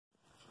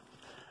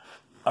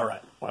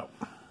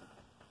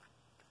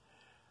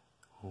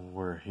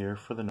here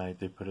for the night.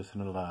 They put us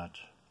in a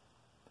lodge.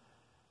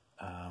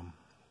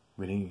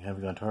 We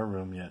haven't gone to our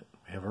room yet.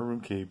 We have our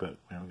room key, but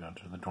we haven't gone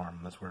to the dorm.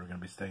 That's where we're going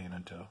to be staying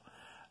until,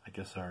 I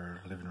guess,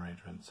 our living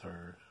arrangements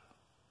are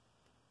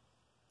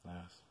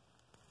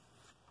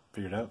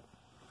figured out.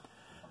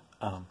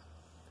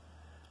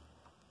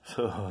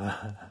 So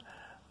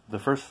the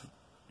first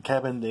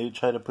cabin they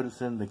tried to put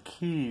us in, the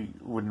key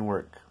wouldn't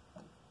work.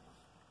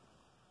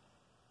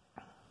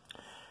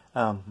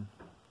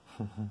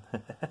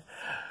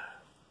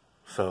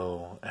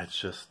 So it's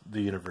just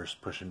the universe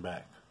pushing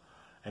back.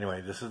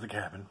 Anyway, this is the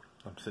cabin.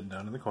 I'm sitting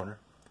down in the corner,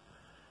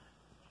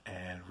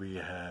 and we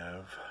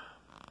have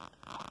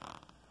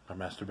our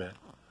master bed.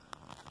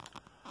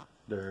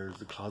 There's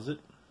the closet,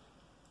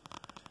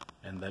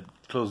 and that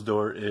closed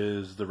door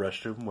is the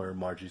restroom where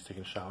Margie's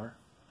taking a shower.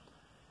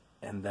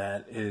 And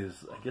that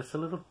is, I guess, a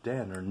little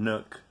den or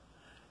nook.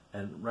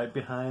 And right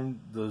behind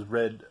those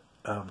red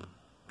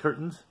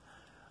curtains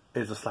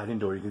is a sliding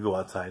door. You can go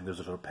outside. There's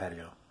a little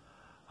patio.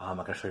 I'm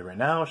not going to show you right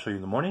now. I'll show you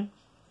in the morning.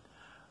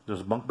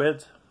 There's bunk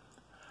beds.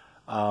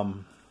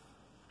 And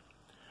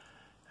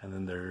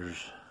then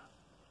there's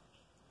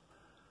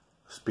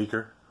a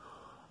speaker.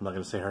 I'm not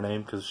going to say her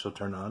name because she'll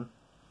turn on.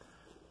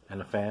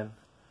 And a fan.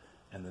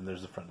 And then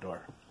there's the front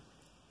door.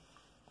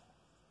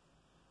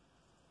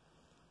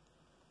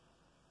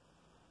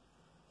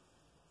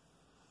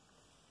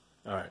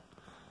 Alright.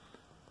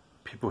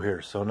 People here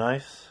are so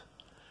nice.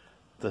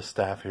 The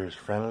staff here is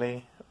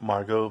friendly.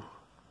 Margot,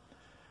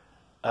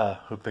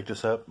 who picked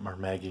us up, or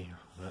Maggie,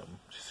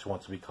 she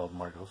wants to be called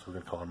Margot, so we're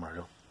going to call her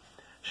Margot.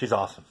 She's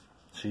awesome.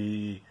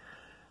 She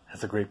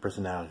has a great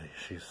personality.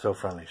 She's so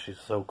friendly. She's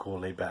so cool,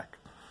 laid back.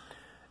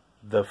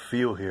 The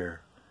feel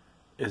here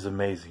is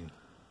amazing.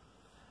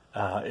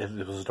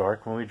 It was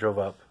dark when we drove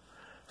up,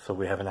 so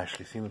we haven't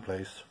actually seen the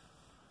place.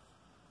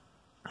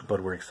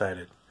 But we're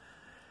excited.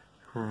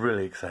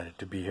 Really excited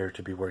to be here,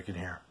 to be working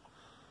here.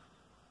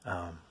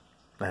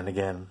 And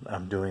again,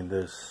 I'm doing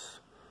this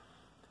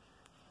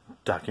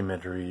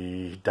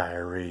documentary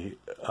diary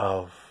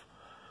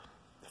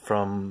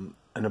from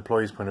an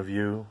employee's point of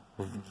view.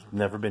 We've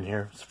never been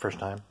here. It's the first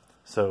time.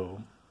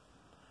 So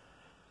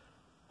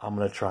I'm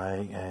going to try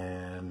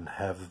and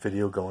have the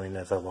video going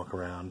as I walk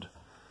around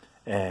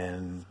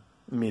and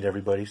meet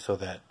everybody so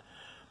that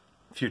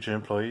future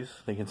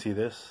employees, they can see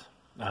this.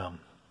 I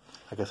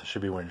guess I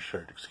should be wearing a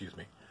shirt, excuse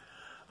me.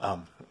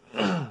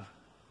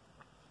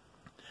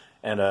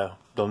 And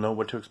they'll know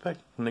what to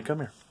expect when they come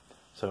here.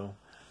 So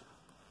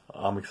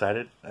I'm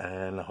excited,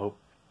 and I hope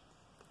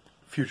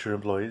future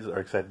employees are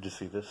excited to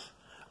see this.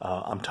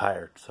 I'm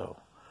tired, so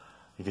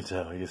you can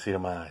tell, you can see it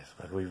in my eyes.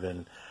 But we've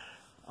been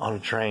on a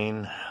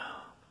train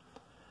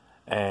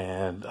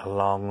and a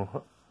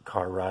long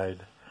car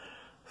ride,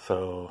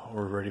 so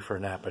we're ready for a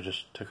nap. I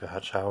just took a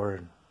hot shower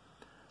and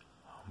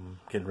I'm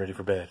getting ready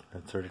for bed.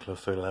 It's already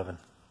close to 11,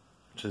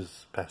 which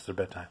is past their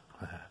bedtime.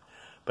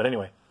 But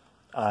anyway,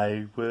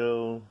 I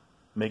will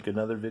make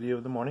another video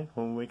in the morning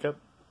when we wake up.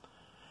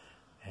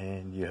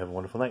 And you have a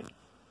wonderful night.